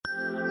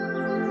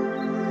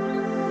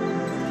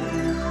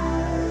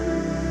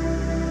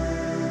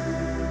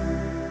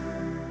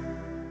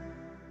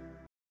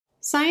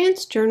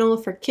Science Journal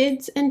for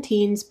Kids and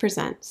Teens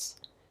presents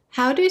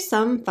How Do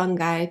Some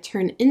Fungi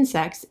Turn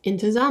Insects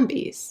into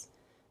Zombies?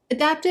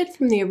 Adapted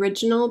from the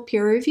original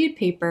peer-reviewed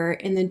paper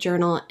in the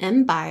journal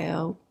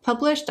mBio,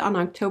 published on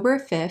October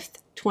 5,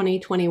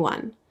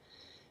 2021.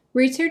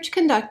 Research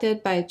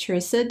conducted by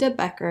Teresa de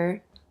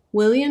Becker,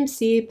 William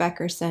C.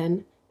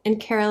 Beckerson, and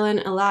Carolyn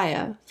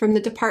Elia from the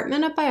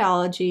Department of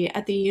Biology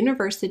at the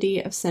University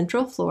of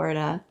Central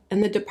Florida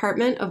and the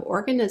Department of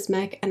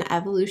Organismic and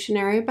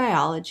Evolutionary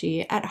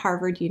Biology at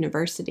Harvard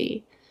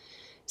University.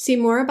 See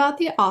more about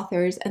the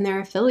authors and their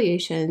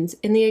affiliations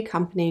in the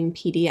accompanying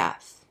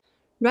PDF.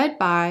 Read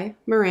by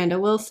Miranda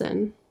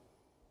Wilson.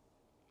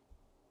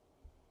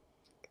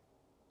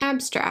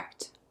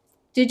 Abstract.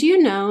 Did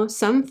you know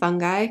some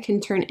fungi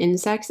can turn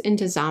insects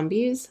into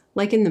zombies,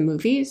 like in the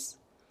movies?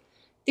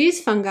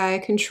 These fungi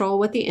control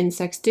what the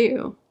insects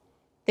do.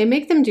 They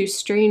make them do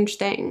strange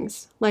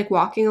things, like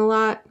walking a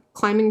lot,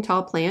 climbing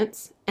tall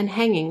plants, and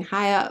hanging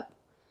high up.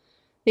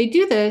 They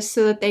do this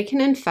so that they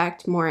can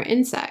infect more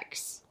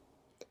insects.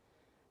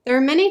 There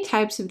are many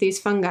types of these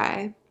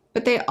fungi,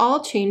 but they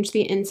all change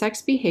the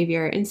insect's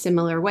behavior in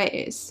similar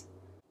ways.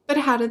 But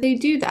how do they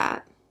do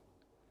that?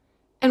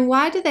 And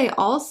why do they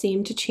all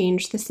seem to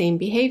change the same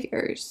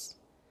behaviors?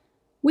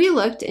 We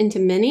looked into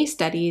many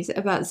studies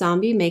about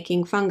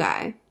zombie-making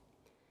fungi.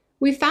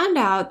 We found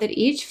out that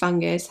each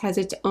fungus has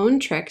its own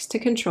tricks to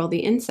control the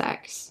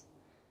insects.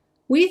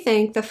 We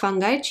think the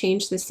fungi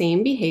change the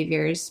same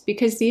behaviors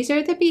because these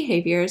are the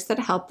behaviors that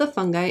help the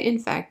fungi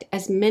infect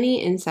as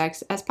many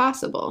insects as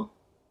possible.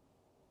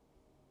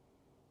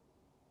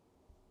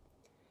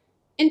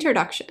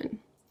 Introduction.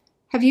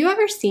 Have you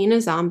ever seen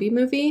a zombie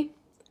movie?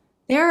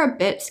 They are a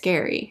bit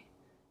scary.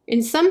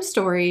 In some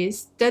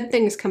stories, dead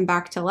things come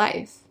back to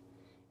life.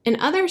 In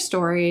other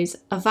stories,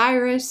 a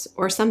virus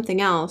or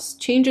something else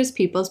changes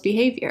people's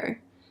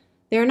behavior.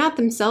 They are not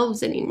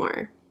themselves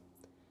anymore.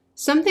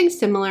 Something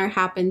similar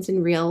happens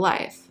in real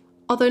life,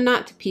 although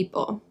not to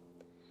people.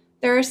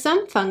 There are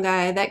some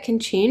fungi that can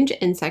change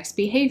insects'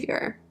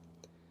 behavior.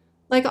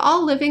 Like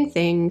all living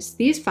things,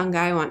 these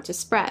fungi want to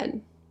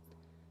spread.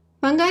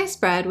 Fungi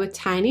spread with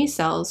tiny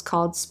cells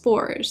called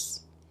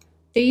spores.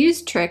 They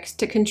use tricks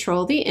to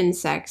control the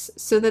insects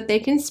so that they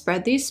can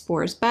spread these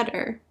spores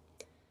better.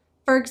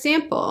 For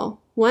example,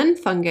 one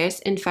fungus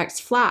infects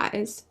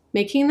flies,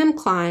 making them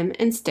climb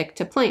and stick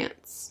to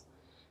plants.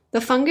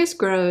 The fungus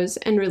grows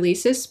and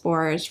releases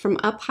spores from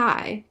up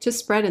high to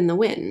spread in the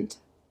wind.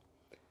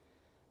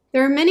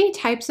 There are many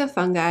types of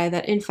fungi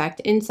that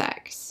infect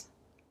insects.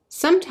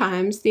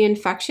 Sometimes the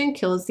infection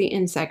kills the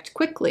insect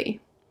quickly,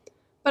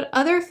 but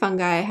other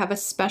fungi have a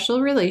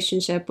special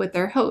relationship with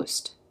their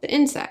host, the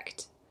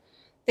insect.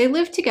 They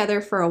live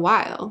together for a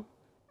while,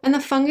 and the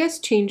fungus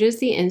changes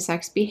the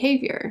insect's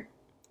behavior.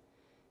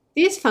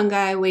 These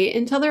fungi wait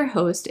until their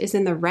host is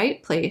in the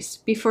right place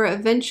before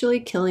eventually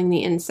killing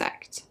the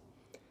insect.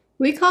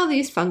 We call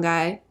these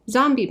fungi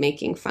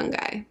zombie-making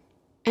fungi.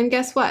 And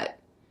guess what?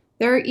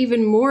 There are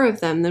even more of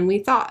them than we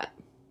thought.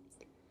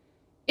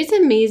 It's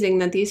amazing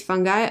that these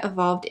fungi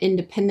evolved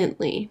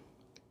independently.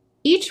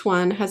 Each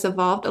one has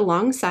evolved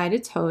alongside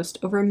its host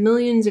over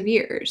millions of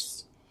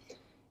years.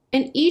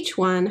 And each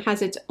one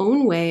has its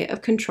own way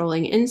of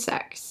controlling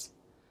insects.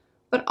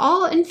 But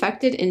all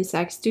infected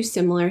insects do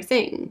similar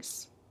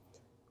things.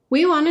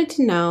 We wanted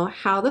to know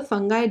how the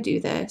fungi do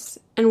this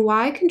and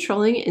why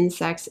controlling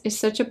insects is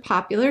such a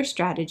popular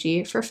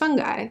strategy for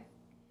fungi.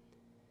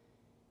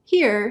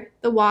 Here,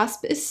 the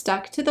wasp is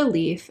stuck to the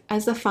leaf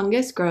as the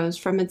fungus grows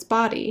from its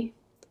body.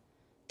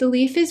 The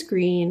leaf is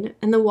green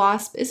and the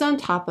wasp is on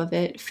top of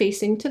it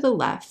facing to the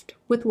left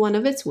with one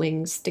of its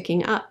wings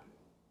sticking up.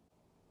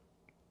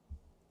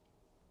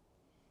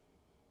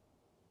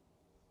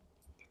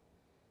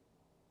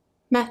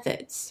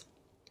 Methods.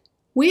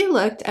 We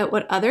looked at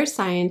what other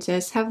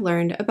scientists have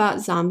learned about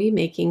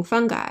zombie-making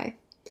fungi.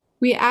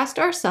 We asked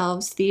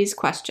ourselves these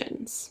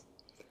questions.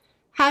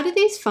 How do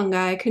these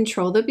fungi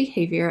control the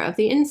behavior of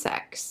the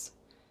insects?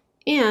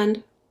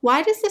 And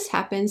why does this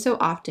happen so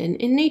often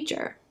in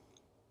nature?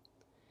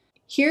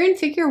 Here in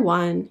Figure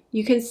 1,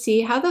 you can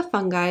see how the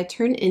fungi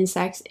turn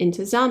insects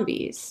into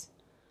zombies.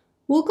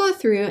 We'll go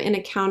through in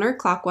a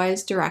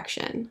counterclockwise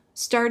direction,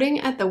 starting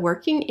at the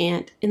working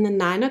ant in the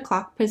 9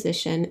 o'clock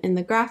position in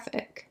the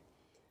graphic.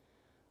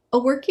 A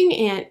working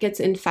ant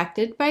gets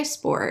infected by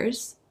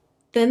spores,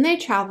 then they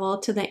travel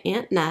to the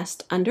ant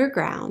nest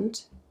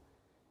underground.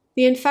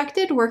 The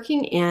infected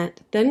working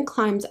ant then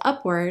climbs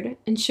upward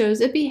and shows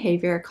a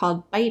behavior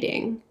called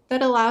biting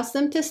that allows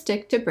them to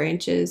stick to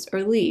branches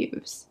or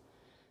leaves.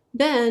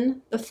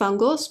 Then the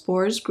fungal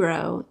spores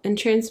grow and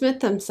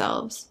transmit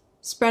themselves,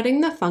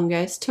 spreading the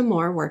fungus to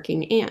more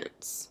working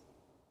ants.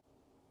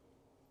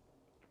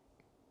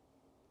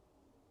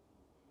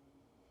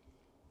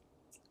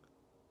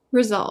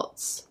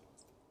 Results.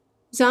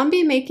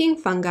 Zombie-making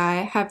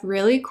fungi have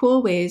really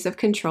cool ways of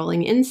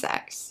controlling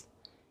insects.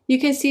 You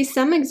can see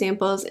some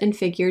examples in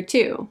Figure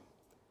 2.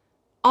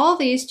 All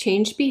these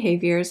changed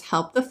behaviors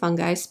help the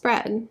fungi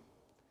spread.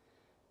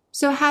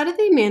 So how do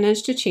they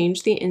manage to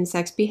change the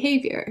insect's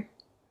behavior?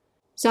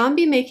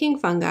 Zombie-making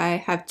fungi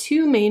have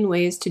two main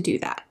ways to do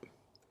that.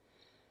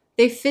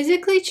 They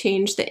physically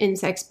change the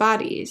insect's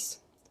bodies.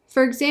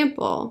 For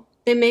example,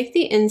 they make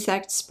the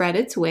insect spread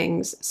its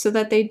wings so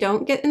that they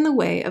don't get in the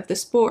way of the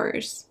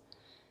spores.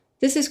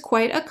 This is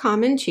quite a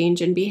common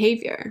change in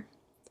behavior.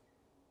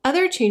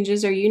 Other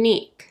changes are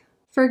unique.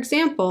 For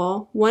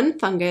example, one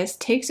fungus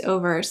takes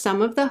over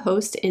some of the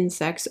host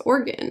insect's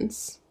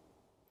organs.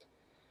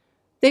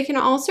 They can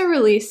also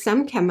release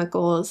some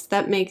chemicals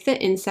that make the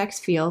insects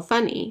feel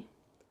funny.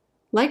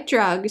 Like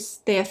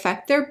drugs, they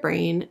affect their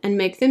brain and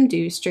make them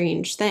do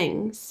strange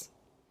things.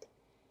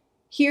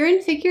 Here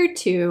in Figure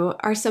 2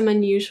 are some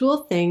unusual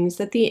things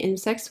that the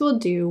insects will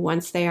do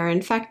once they are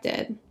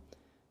infected.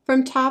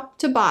 From top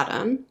to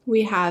bottom,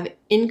 we have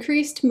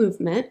increased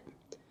movement.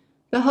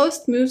 The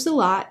host moves a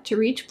lot to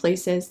reach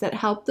places that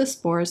help the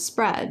spores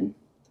spread.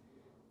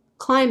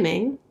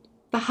 Climbing.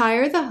 The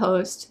higher the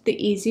host,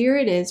 the easier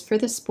it is for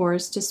the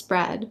spores to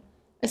spread,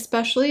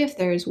 especially if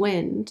there is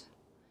wind.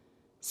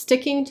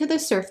 Sticking to the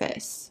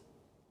surface.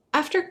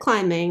 After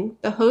climbing,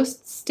 the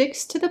host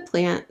sticks to the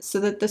plant so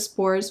that the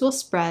spores will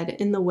spread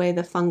in the way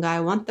the fungi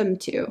want them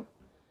to.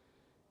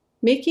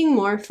 Making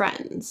more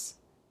friends.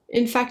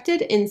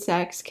 Infected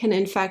insects can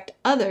infect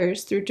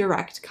others through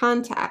direct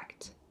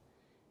contact.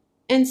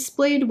 And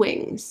splayed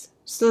wings,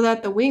 so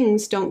that the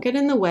wings don't get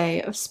in the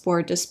way of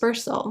spore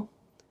dispersal.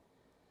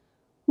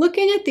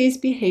 Looking at these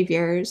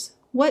behaviors,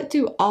 what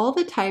do all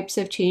the types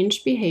of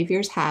changed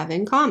behaviors have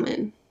in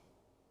common?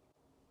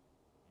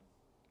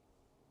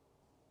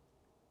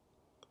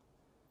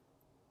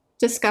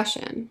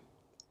 Discussion.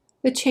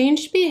 The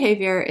changed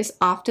behavior is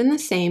often the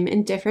same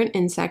in different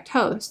insect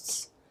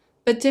hosts,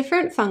 but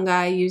different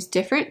fungi use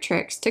different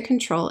tricks to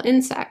control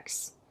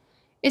insects.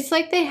 It's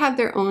like they have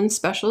their own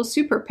special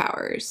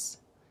superpowers.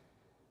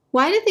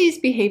 Why do these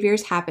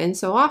behaviors happen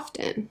so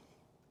often?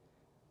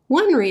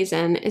 One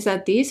reason is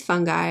that these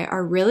fungi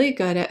are really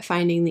good at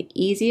finding the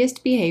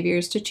easiest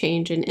behaviors to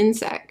change in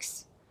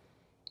insects.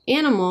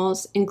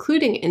 Animals,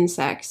 including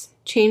insects,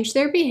 change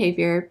their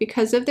behavior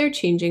because of their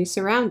changing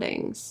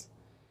surroundings.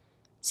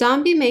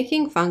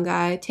 Zombie-making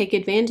fungi take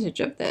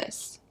advantage of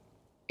this.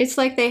 It's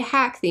like they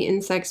hack the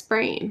insect's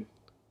brain.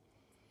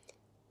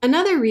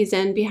 Another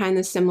reason behind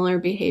the similar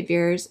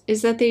behaviors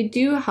is that they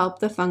do help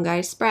the fungi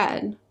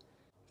spread.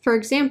 For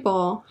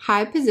example,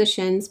 high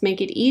positions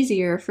make it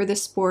easier for the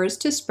spores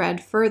to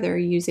spread further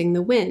using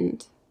the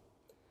wind.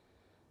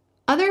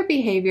 Other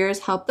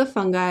behaviors help the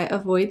fungi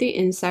avoid the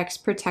insect's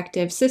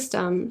protective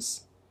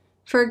systems.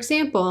 For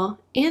example,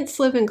 ants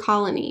live in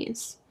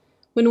colonies.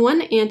 When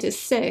one ant is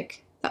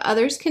sick, the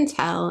others can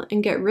tell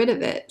and get rid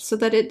of it so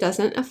that it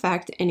doesn't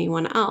affect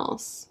anyone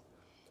else.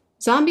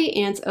 Zombie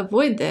ants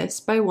avoid this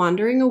by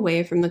wandering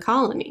away from the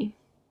colony.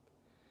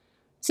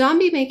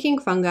 Zombie-making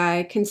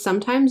fungi can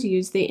sometimes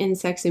use the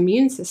insect's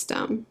immune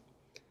system.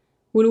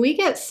 When we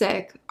get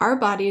sick, our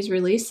bodies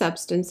release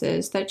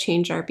substances that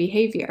change our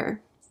behavior.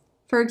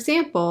 For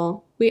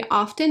example, we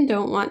often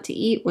don't want to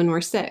eat when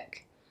we're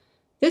sick.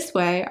 This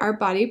way, our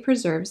body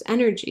preserves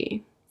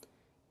energy.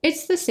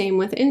 It's the same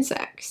with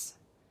insects.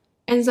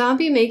 And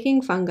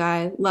zombie-making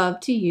fungi love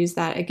to use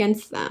that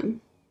against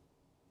them.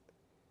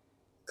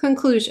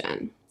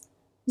 Conclusion.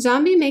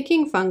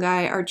 Zombie-making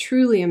fungi are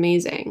truly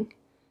amazing.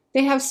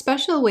 They have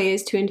special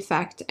ways to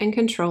infect and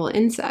control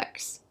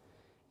insects.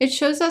 It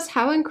shows us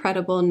how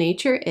incredible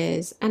nature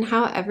is and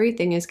how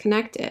everything is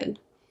connected.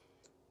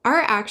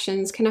 Our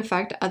actions can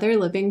affect other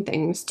living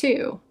things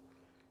too.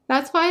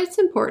 That's why it's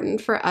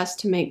important for us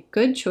to make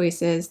good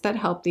choices that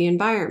help the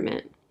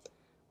environment.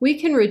 We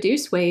can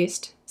reduce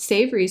waste,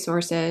 save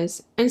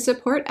resources, and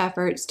support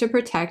efforts to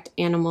protect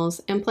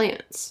animals and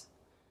plants.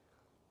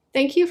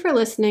 Thank you for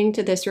listening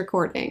to this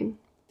recording.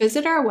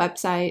 Visit our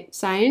website,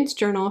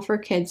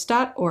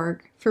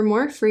 sciencejournalforkids.org, for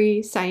more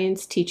free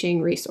science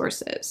teaching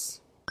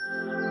resources.